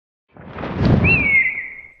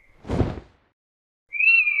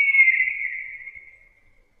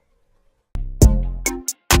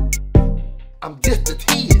I'm just a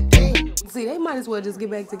kid, damn. See, they might as well just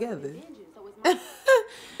get back together.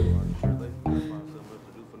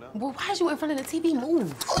 Well, why is you in front of the TV?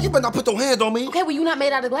 Move. Oh, you better not put your hands on me. Okay, well, you not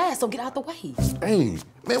made out of glass, so get out the way. Hey,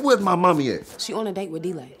 man, where's my mommy at? She on a date with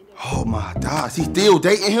D-Lay. Oh, my God. She still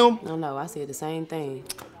dating him? No, I said the same thing.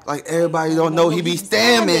 Like, everybody don't know he be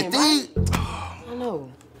stamming, right? I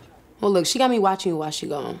know. Well, look, she got me watching you while she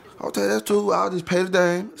gone. Okay, that's true. I'll just pay the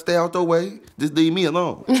dame, stay out the way, just leave me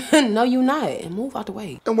alone. No, you not. Move out the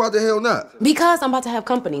way. And why the hell not? Because I'm about to have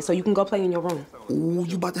company, so you can go play in your room. Ooh,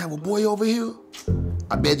 you about to have a boy over here?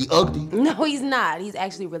 I bet he ugly. No, he's not. He's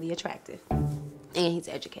actually really attractive. And he's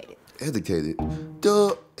educated. Educated?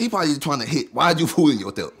 Duh, he probably just trying to hit. Why'd you fool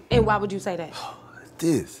yourself? And why would you say that?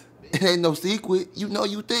 This. It ain't no secret. You know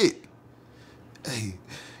you thick. Hey,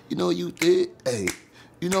 you know you thick. Hey,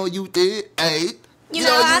 you know you thick. Hey, you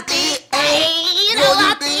know I thick. Hey, you know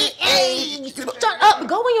I thick. Hey. Shut up.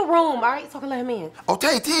 Go in your room, all right? So I can let him in.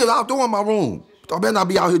 Okay, Till, I'll do in my room. I better not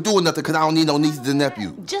be out here doing nothing because I don't need no nieces and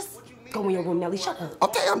nephews. Just go in your room, Nelly. Shut up.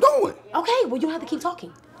 Okay, I'm doing. Okay, well, you don't have to keep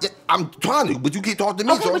talking. Yeah, I'm trying to, but you keep talking to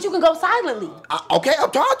me. Okay, so. But you can go silently. Okay, I'm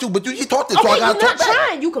trying to, but you keep talking. Okay, so I gotta you're not talk back.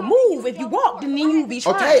 trying. You can move. If you walk, then you be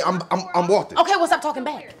trying. Okay, I'm walking. Okay, well, stop talking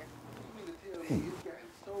back.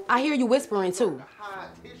 I hear you whispering, too.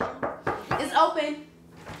 It's open.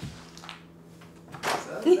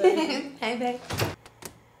 Hey, babe.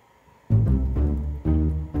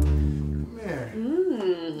 Come here.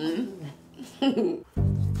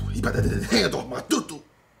 You better get his hands off my tutu.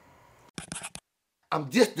 I'm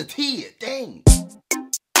just a kid, dang.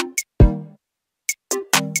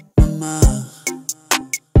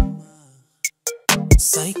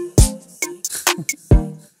 Psych.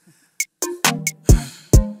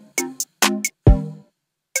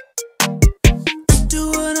 Do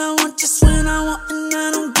what I want, just when I want, and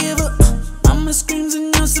I don't give up. Mama screams and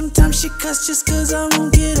you know sometimes she cuss just cause I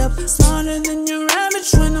won't get up. Smarter than your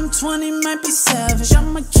average, when I'm 20 might be savage.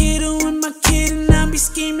 I'm a kid who am my kid and I be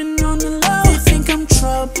scheming on the low. They think I'm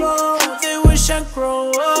trouble, they wish I'd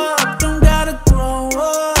grow up. Don't gotta grow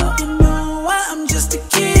up, you know why? I'm just a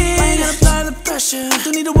kid. Might apply the pressure,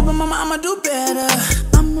 don't need a woman, mama, I'ma do better.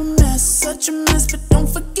 I'm a mess, such a mess, but don't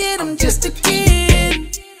forget I'm just a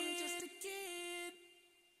kid.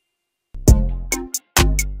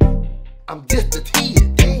 I'm just a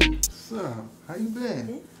kid, dang. What's up? How you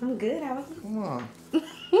been? I'm good. How are you? Come on.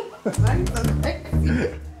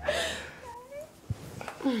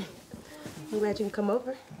 I'm glad you can come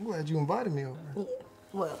over. I'm glad you invited me over. Yeah.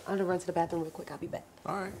 Well, I'm gonna run to the bathroom real quick. I'll be back.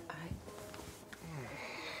 All right. All right.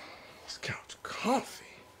 This couch comfy.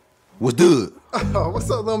 What's good? Oh, what's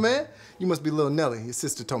up, little man? You must be Lil Nelly. Your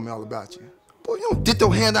sister told me all about you. Boy, you don't get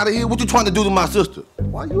your hand out of here. What you trying to do to my sister?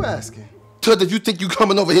 Why you asking? Tell that you think you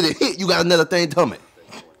coming over here to hit, you got another thing coming.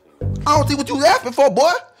 I don't see what you laughing for,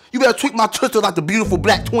 boy. You better treat my sister like the beautiful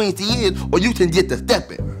black twin she is, or you can get the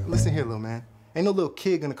stepping. Listen here, little man. Ain't no little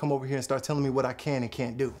kid gonna come over here and start telling me what I can and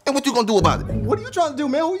can't do. And what you gonna do about it? What are you trying to do,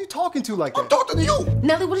 man? Who are you talking to like that? I'm talking to you.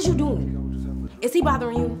 Nelly, what is you doing? Is he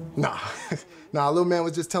bothering you? Nah. Nah, little man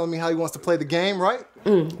was just telling me how he wants to play the game, right?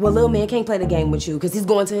 Well, little man can't play the game with you because he's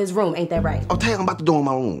going to his room. Ain't that right? Okay, I'm about to go in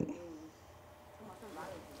my room.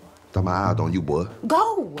 Got my eyes on you, boy.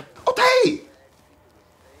 Go. Okay.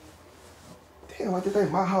 Damn, I think that's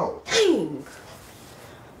my house. Dang.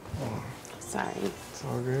 Oh. Sorry. It's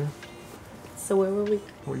all good. So where were we?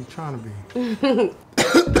 Where you trying to be?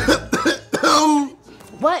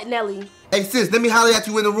 What, Nelly? Hey, sis, let me holler at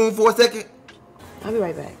you in the room for a second. I'll be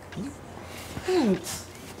right back.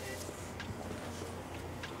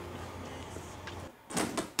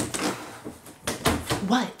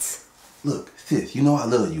 What? Look, sis, you know I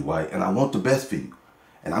love you, right? And I want the best for you.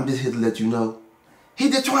 And I'm just here to let you know, he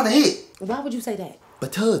just trying to hit. Why would you say that?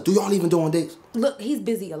 Because, do y'all even go on dates? Look, he's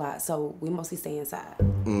busy a lot, so we mostly stay inside.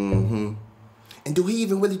 Mm-hmm. And do he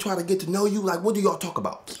even really try to get to know you? Like, what do y'all talk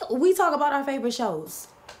about? We talk about our favorite shows.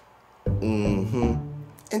 Mm-hmm.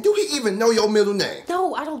 And do he even know your middle name?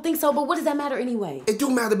 No, I don't think so, but what does that matter anyway? It do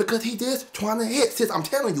matter because he just trying to hit. Sis, I'm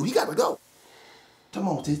telling you, he gotta go. Come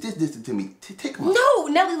on, sis, just listen to me. Take him out. No,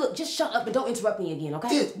 Nelly, look, just shut up and don't interrupt me again, okay?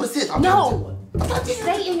 Sis, but sis, I'm No! trying to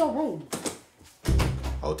Stay in your room.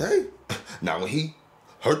 Okay. Now when he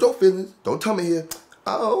hurt your feelings, don't tell me here,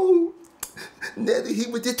 oh, Nelly, he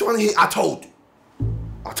was just trying to hit. I told you.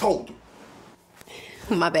 I told you.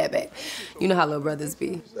 My bad, babe. You know how little brothers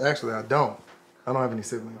be. Actually, I don't. I don't have any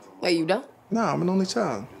siblings. Wait, you don't? No, I'm an only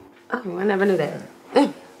child. Oh, I never knew that.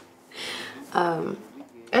 I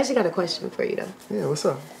actually got a question for you, though. Yeah, what's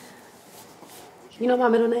up? You know my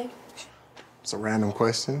middle name? It's a random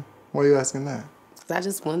question. Why are you asking that? I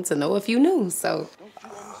just wanted to know if you knew, so.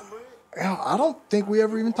 I don't think we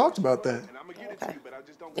ever even talked about that. Okay.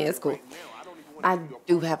 Yeah, it's cool. I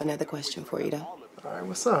do have another question for you, though. All right,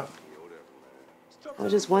 what's up? I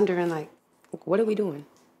was just wondering, like, what are we doing?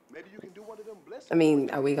 I mean,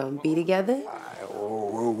 are we gonna be together?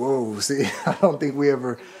 Whoa. See, I don't think we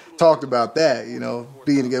ever talked about that, you know,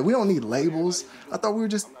 being together. We don't need labels. I thought we were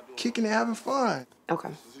just kicking and having fun. Okay.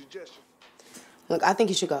 Look, I think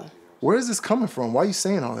you should go. Where is this coming from? Why are you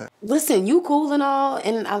saying all that? Listen, you cool and all,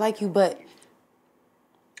 and I like you, but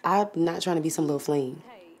I'm not trying to be some little flame.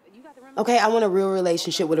 Okay, I want a real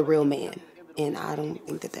relationship with a real man, and I don't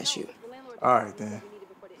think that that's you. All right, then.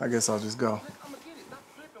 I guess I'll just go.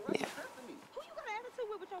 Yeah.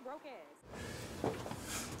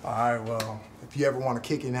 All right, well, if you ever want to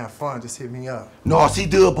kick it and have fun, just hit me up. No, she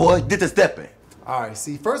good, boy. This is stepping. All right,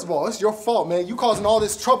 see, first of all, it's your fault, man. You causing all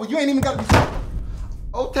this trouble. You ain't even got to...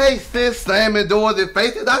 Okay, sis, slamming doors and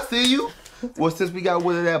faces. I see you. Well, since we got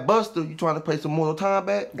rid of that Buster, you trying to play some Mortal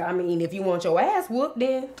Kombat? I mean, if you want your ass whooped,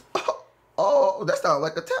 then... Oh, that sounds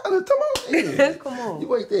like a talent. Come on in. Come on.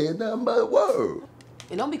 You ain't there nothing but a word.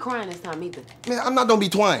 And don't be crying this time either. Man, I'm not gonna be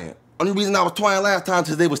twine. Only reason I was twine last time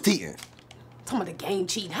is they was cheating. Talking about the game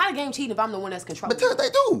cheating. How the game cheating if I'm the one that's controlling? But they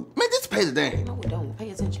do. Man, just pay the damn. No, don't. Pay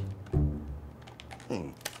attention.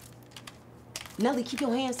 Nelly, keep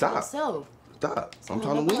your hands to Stop. yourself. Stop. I'm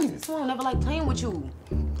trying to win. Someone never like playing with you.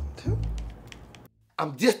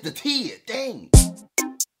 I'm just the kid. Dang.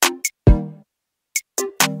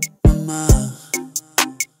 Mama.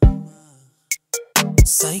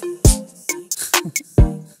 Psych.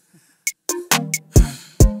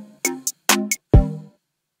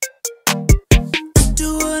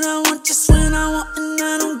 Do what I want, just when I want, and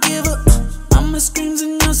I don't give up. Mama screams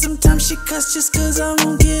and yells, sometimes she cuss just cause I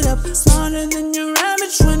won't get up. Smarter than your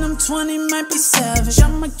average, when I'm 20 might be savage.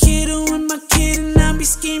 I'm a kid who am my kid and I be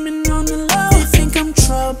scheming on the low. They think I'm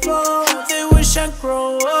trouble, they wish I'd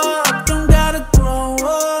grow up. Don't gotta grow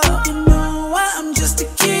up, you know why, I'm just a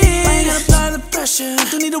kid. I ain't gotta apply the pressure,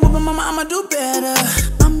 don't need a whoopin', mama, I'ma do better.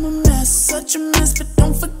 I'm a mess, such a mess, but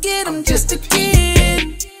don't forget I'm just a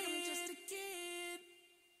kid.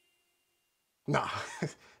 Nah.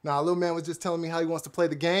 Nah, little man was just telling me how he wants to play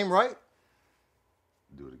the game, right?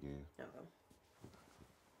 Do it again. Okay.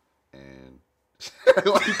 And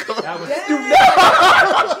why you coming? I was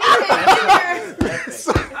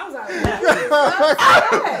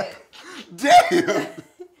like, Damn.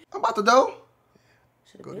 I'm about to go.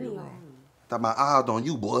 should have been in your room. Got my eyes on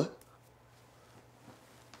you, boy.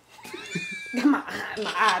 My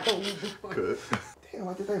eye don't need Good. Damn,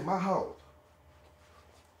 like this ain't my house.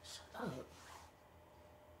 Shut up.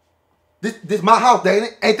 This my house, ain't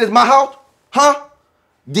it? Ain't this my house? Huh?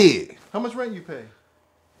 Yeah. How much rent you pay?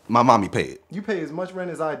 My mommy paid. You pay as much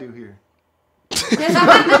rent as I do here.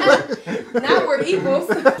 Now we're equals.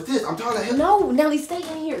 What's this? I'm trying to help. No, Nelly, stay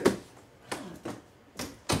in here.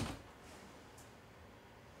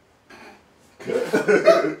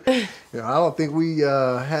 Yeah, I don't think we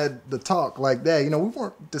had the talk like that. You know, we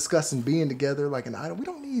weren't discussing being together like an item. We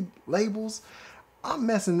don't need labels. I'm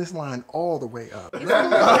messing this line all the way up.